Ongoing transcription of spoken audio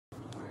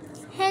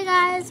Hey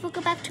guys,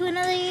 welcome back to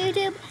another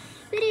YouTube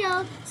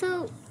video.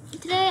 So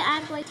today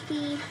I'm going to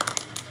be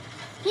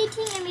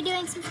painting and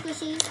redoing some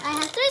squishies. I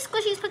have 3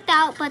 squishies picked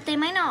out, but they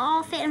might not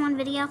all fit in one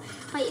video,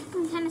 but you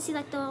can kind of see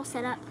like the little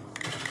setup.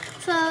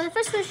 So the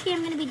first squishy I'm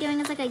going to be doing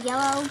is like a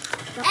yellow.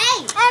 Hey!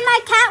 And my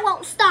cat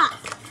won't stop.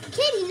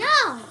 Kitty,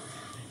 no!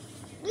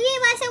 Leave,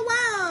 I said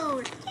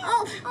whoa!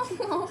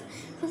 Oh.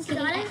 You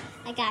got it?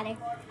 I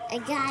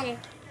got it.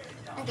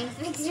 Okay,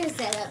 fix your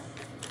setup.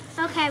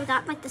 Okay, we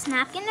got like this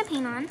napkin to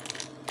paint on.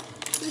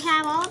 We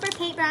have all of our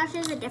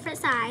paintbrushes at different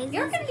sizes.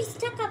 You're gonna be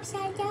stuck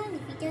upside down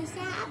if you do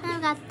that. And I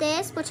got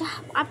this, which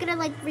I'm gonna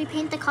like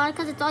repaint the color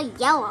because it's all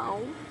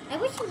yellow. I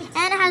wish it was.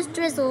 And it has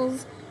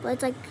drizzles, but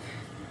it's like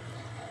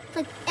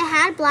it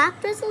had black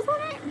drizzles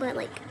on it, but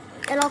like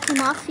it all came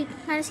off. You can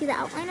kind of see the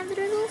outline of the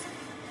drizzles.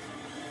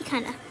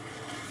 Kinda.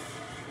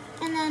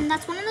 And then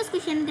that's one of the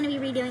squishies I'm gonna be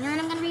redoing. And then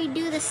I'm gonna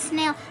redo the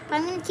snail, but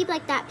I'm gonna keep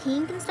like that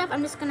pink and stuff.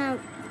 I'm just gonna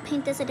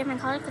paint this a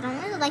different color because I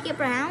don't really like it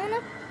brown.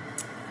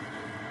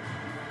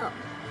 Oh.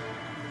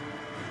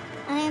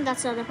 I think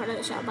that's the other part of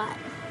the shell, but.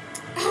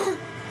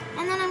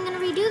 And then I'm gonna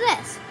redo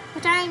this,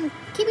 which I'm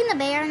keeping the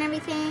bear and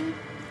everything,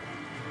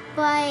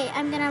 but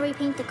I'm gonna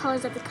repaint the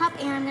colors of the cup,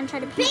 and I'm gonna try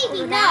to paint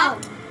over that.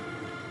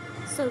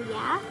 So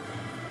yeah,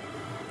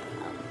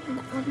 I'm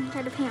gonna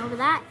try to paint over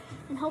that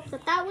and hope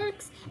that that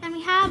works. And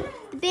we have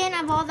the bin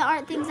of all the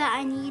art things that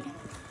I need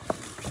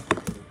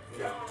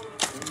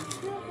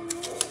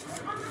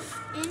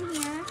in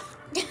here.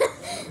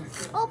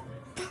 Oh,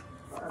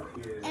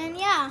 and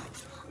yeah.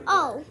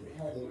 Oh.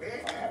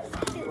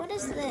 Wait, what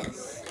is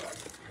this?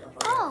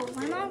 Oh,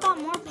 my mom got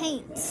more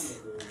paints.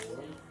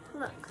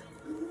 Look.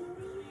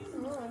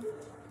 Oh.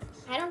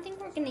 I don't think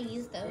we're gonna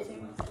use those.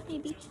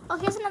 Maybe. Oh,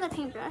 here's another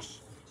paintbrush.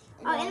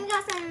 Oh, and we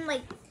got some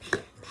like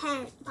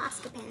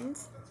plastic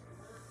pens.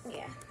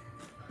 Yeah.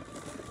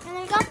 And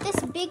I got this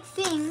big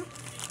thing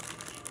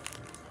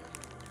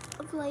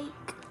of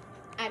like,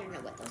 I don't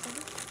know what those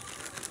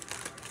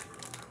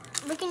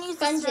are. we can use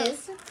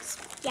Sponges.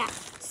 Yeah,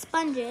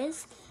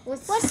 sponges.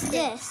 What's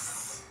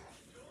this?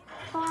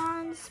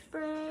 Pond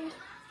spray.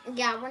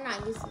 Yeah, we're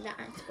not using that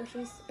on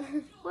squishies.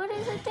 What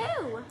does it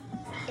do?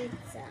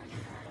 It's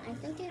I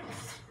think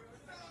it's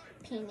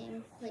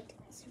painting, like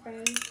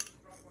spray.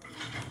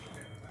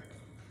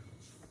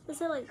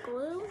 Is it like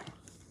glue?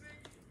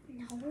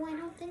 No, I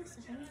don't think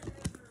so.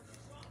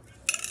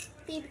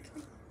 Baby,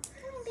 come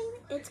on, baby.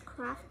 It's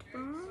craft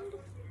bond.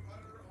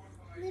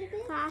 A little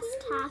bit. Fast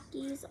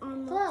tackies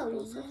on the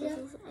Chloe.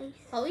 surfaces.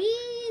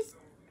 Chloe's.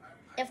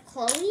 If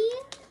Chloe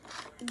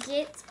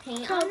gets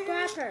paint on her,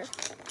 Grab her.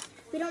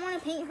 We don't want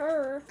to paint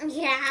her.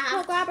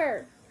 Yeah. Grab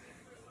her.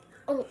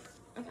 Oh,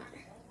 I got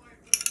her.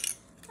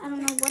 I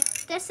don't know what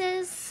this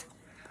is,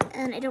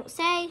 and I don't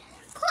say.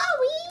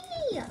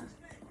 Chloe.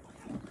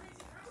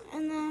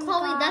 And then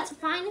Chloe, that's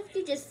fine if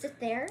you just sit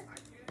there.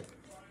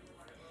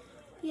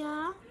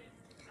 Yeah.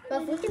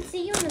 But if we can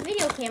see you in the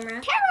video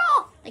camera,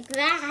 Carol! like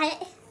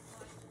that.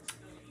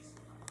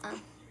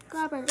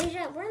 Grab her.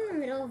 Deja, we're in the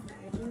middle of a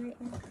video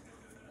right now.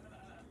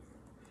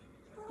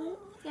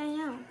 Yeah, I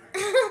know.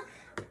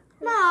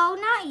 No,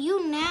 not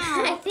you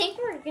now. I think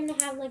we're gonna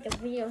have like a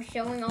video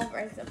showing all of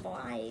our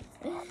supplies.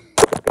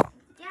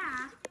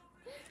 Yeah.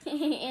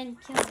 And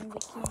killing the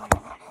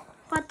camera.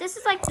 But this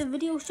is like the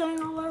video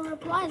showing all our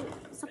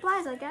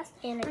supplies, I guess.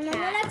 And a then the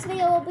cat. next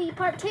video will be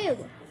part 2.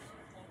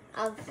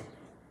 Of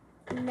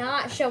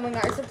not showing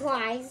our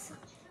supplies.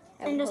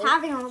 And just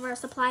having all of our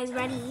supplies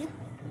ready.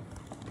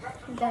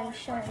 Then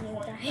showing you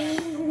guys.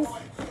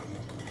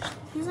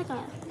 Here's like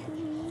a...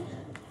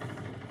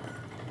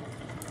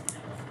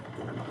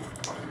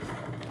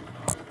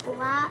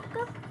 black.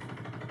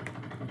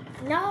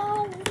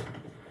 No.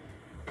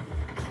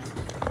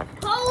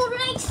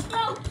 Holy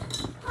smoke!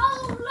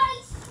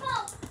 Holy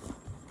smoke!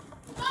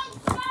 They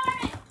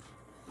started!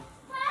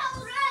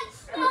 Holy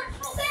smoke!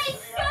 They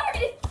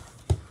started!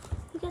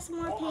 We got some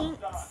more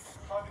paints.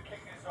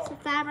 Some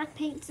fabric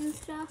paints and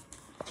stuff.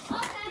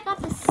 I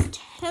got this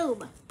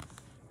tube.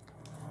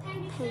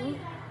 Paint.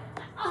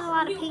 There's a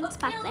lot of paints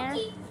back there.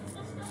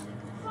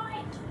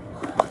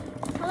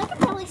 Well, I can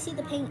probably see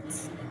the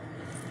paints.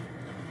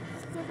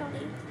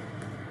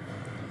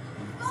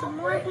 Some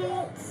more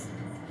paints.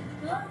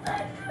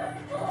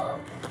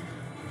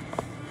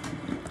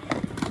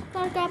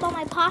 Gotta grab all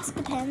my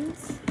Posca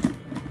pens.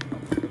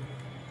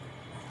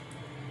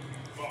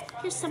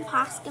 Here's some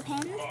Posca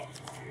pens.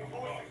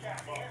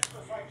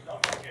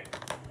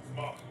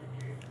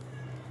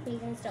 You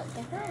guys don't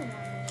get her.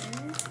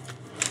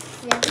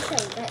 Yeah, just show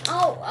you guys.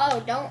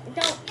 Oh, don't.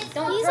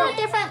 These are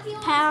different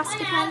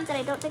Posca pens that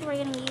I don't think we're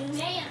gonna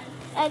use.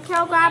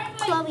 Carol, grab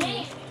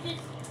Chloe.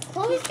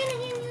 Chloe's gonna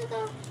hand you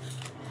the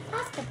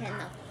pasta pen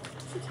though.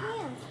 She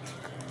can.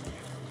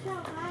 No,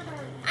 grab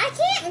her. I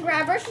can't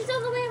grab her. She's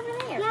all the way over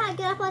there. Yeah,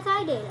 get up like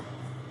I did.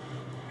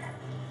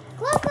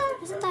 Closer.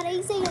 Isn't that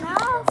easy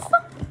enough?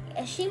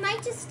 She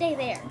might just stay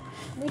there.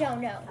 We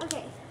don't know.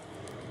 Okay.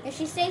 If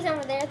she stays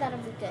over there, that'll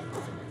be good.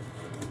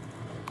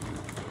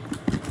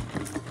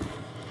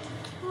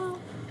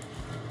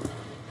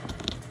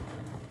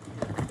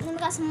 then we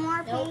got some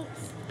more Nope.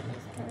 paints.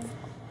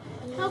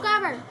 Go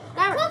grab her.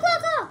 Grab her. Go, go,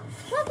 go.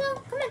 Go,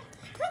 go. Come on.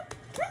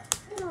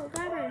 Come on. Come on. Go,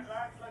 grab her.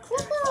 Go,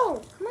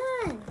 go. Come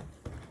on.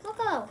 Go,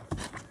 go.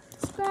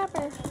 Just grab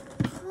her.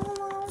 Come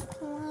on,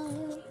 come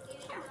on.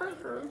 Can't hurt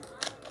her.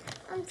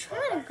 I'm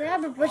trying to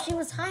grab her, but she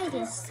was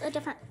hiding. It's a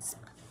different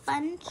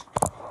sponge.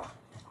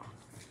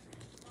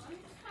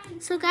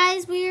 So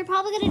guys, we're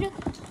probably gonna do,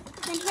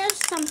 then here's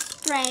some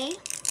spray.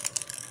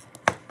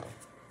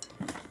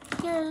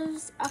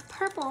 Here's a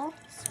purple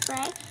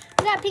spray.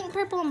 We got pink,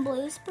 purple, and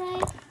blue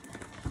spray.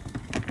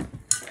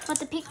 But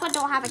the pink one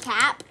don't have a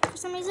cap for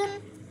some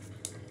reason.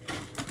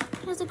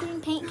 Here's a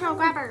green paint. Carol,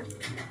 grab her.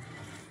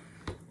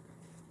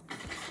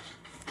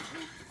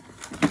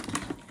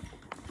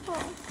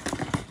 Oh,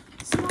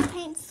 some more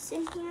paints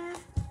in here.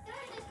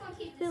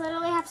 We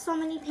literally have so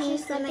many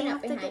paints that I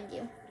have to behind get.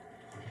 you.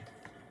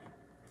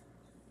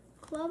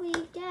 Chloe,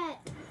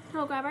 get.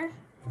 Carol, grab her.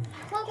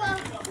 Go, go.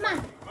 Come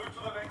on.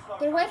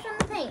 Get away from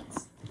the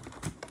paints.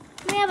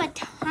 We have a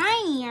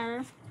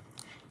tinier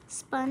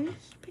sponge,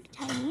 pretty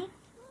tiny.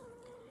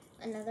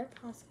 Another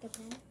Posca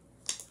pen.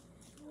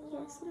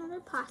 Yes, another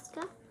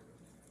Posca.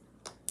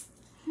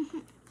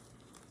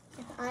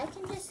 If I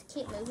can just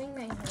keep moving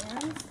my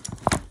hands.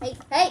 Hey,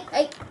 hey,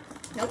 hey.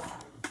 Nope.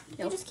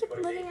 You just keep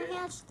moving your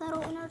hands,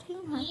 that'll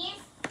entertain her.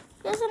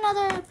 Here's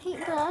another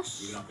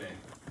paintbrush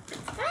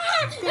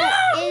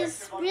that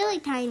is really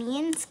tiny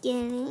and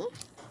skinny.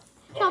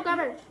 Go, grab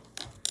her.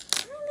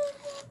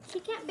 She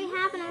can't be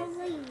having our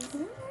leaves.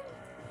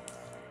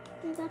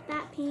 We got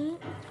that paint.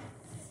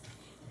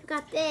 We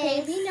got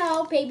this. Baby,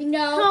 no. Baby,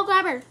 no. Go,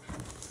 grab her.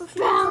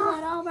 Roll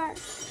it over.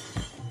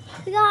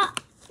 We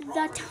got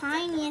the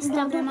tiniest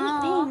of them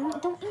all.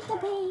 Don't eat the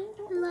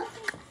paint. Look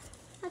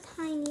how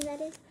tiny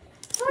that is.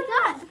 Oh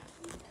my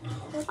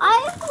god.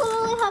 I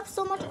literally have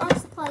so much art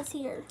supplies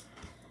here.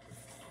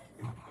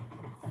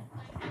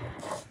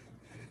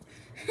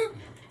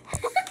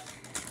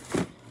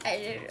 I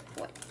don't know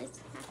what is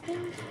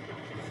happening.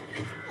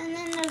 And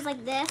then there's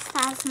like this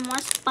that has some more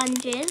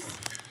sponges.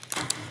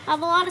 I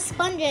have a lot of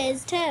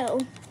sponges too.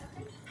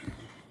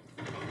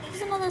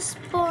 Here's another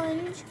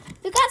sponge.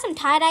 We've got some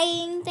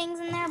tie-dyeing things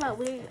in there, but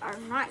we are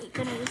not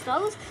going to use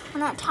those. We're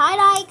not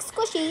tie-dye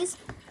squishies.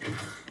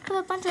 We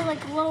have a bunch of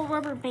like little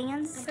rubber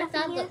bands and stuff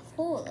That in here. looks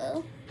cool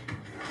though.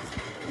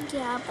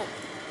 Yeah, but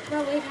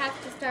But we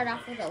have to start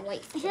off with a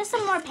white. here's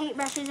some more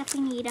paintbrushes if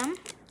we need them.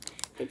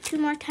 Like 2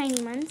 more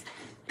tiny ones.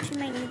 You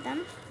might need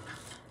them.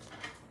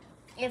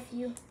 If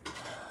you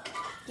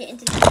get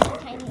into the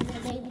tiny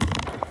little baby.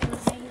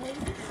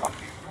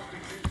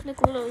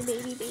 Like little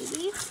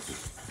baby.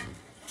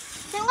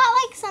 Then we got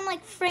like some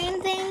like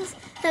frame things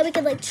that we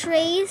could like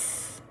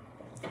trace.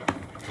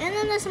 And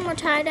then there's some more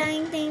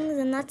tie-dyeing things,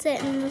 and that's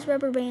it. And there's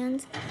rubber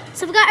bands.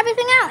 So we got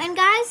everything out. And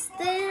guys,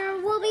 there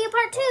will be a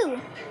part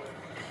 2.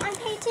 I'm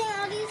painting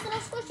all these little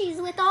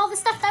squishies with all the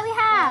stuff that we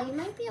have. You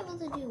might be able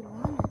to do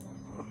one of them.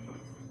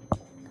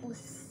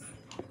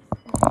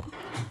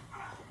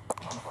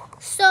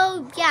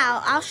 So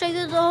yeah, I'll show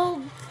you the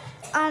whole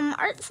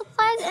art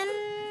supplies, and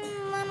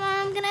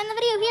I'm gonna end the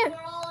video here.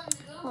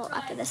 Well,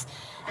 after this,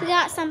 we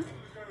got some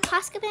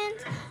Posca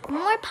pens,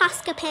 more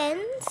Posca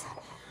pens,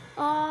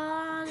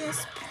 all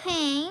this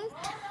paint,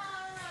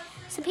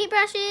 some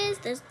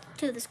paintbrushes. There's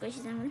 2 of the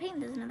squishies I'm gonna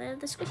paint. There's another of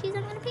the squishies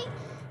I'm gonna paint.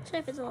 Sorry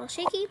if it's a little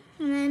shaky.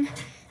 And then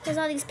there's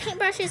all these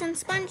paintbrushes and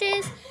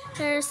sponges.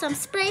 There's some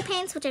spray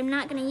paints, which I'm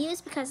not gonna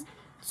use because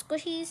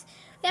squishies.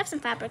 We have some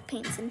fabric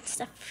paints and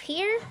stuff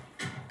here.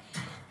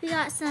 We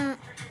got some,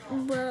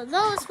 well,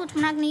 those, which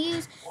we're not going to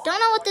use. Don't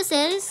know what this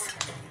is.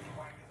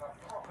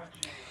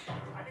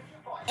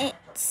 It's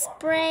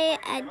spray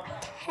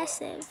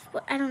adhesive.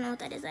 But I don't know what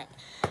that is. And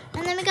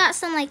then we got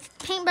some, like,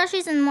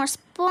 paintbrushes and more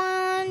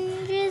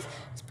sponges.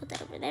 Let's put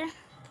that over there.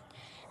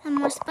 And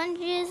more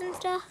sponges and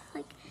stuff.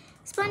 Like,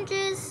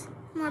 sponges,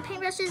 more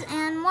paintbrushes,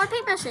 and more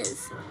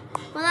paintbrushes.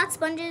 Well, that's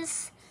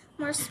sponges,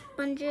 more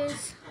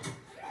sponges.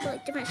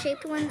 Like, different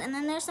shaped ones. And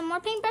then there's some more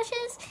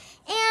paintbrushes.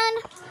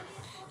 And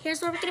here's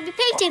where we're going to be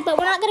painting, but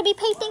we're not going to be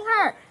painting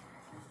her.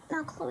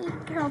 Now, Chloe,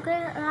 girl,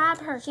 grab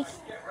her. She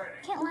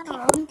can't let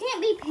her. You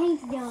can't be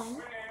painted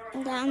on.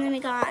 And then we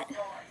got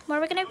where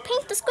we're going to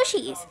paint the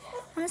squishies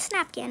on this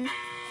napkin.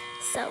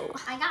 So,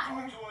 I got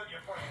her.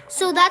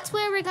 so that's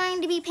where we're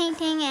going to be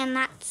painting, and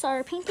that's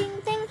our painting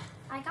thing.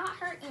 I got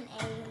her in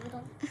a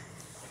little.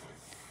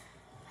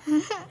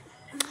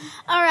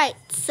 All right,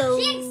 so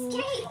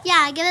Escape.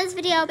 yeah, give this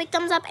video a big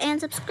thumbs up and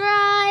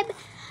subscribe.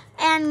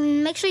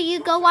 And make sure you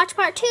go watch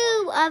part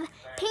 2 of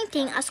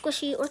painting a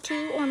squishy or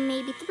 2 or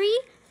maybe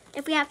 3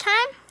 if we have time.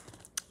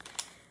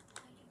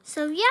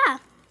 So yeah,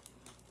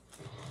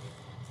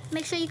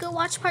 make sure you go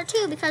watch part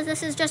 2 because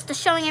this is just the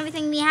showing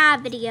everything we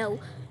have video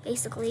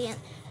basically. And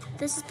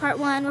this is part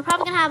 1. We're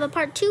probably gonna have a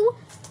part 2.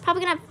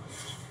 Probably gonna have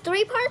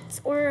 3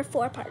 parts or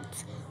 4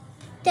 parts.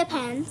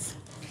 Depends.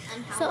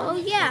 So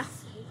yeah,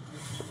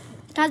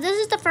 because this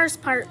is the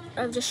first part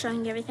of just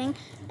showing you everything,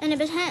 and it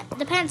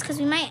depends because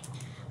we might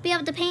be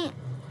able to paint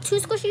 2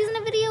 squishies in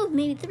a video,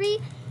 maybe 3.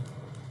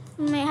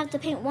 We might have to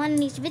paint one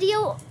in each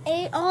video.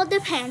 It all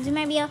depends. We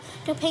might be able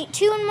to paint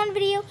 2 in one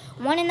video,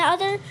 1 in the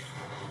other.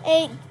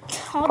 It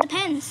all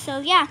depends. So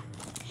yeah,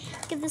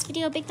 give this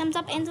video a big thumbs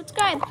up and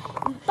subscribe.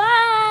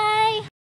 Bye!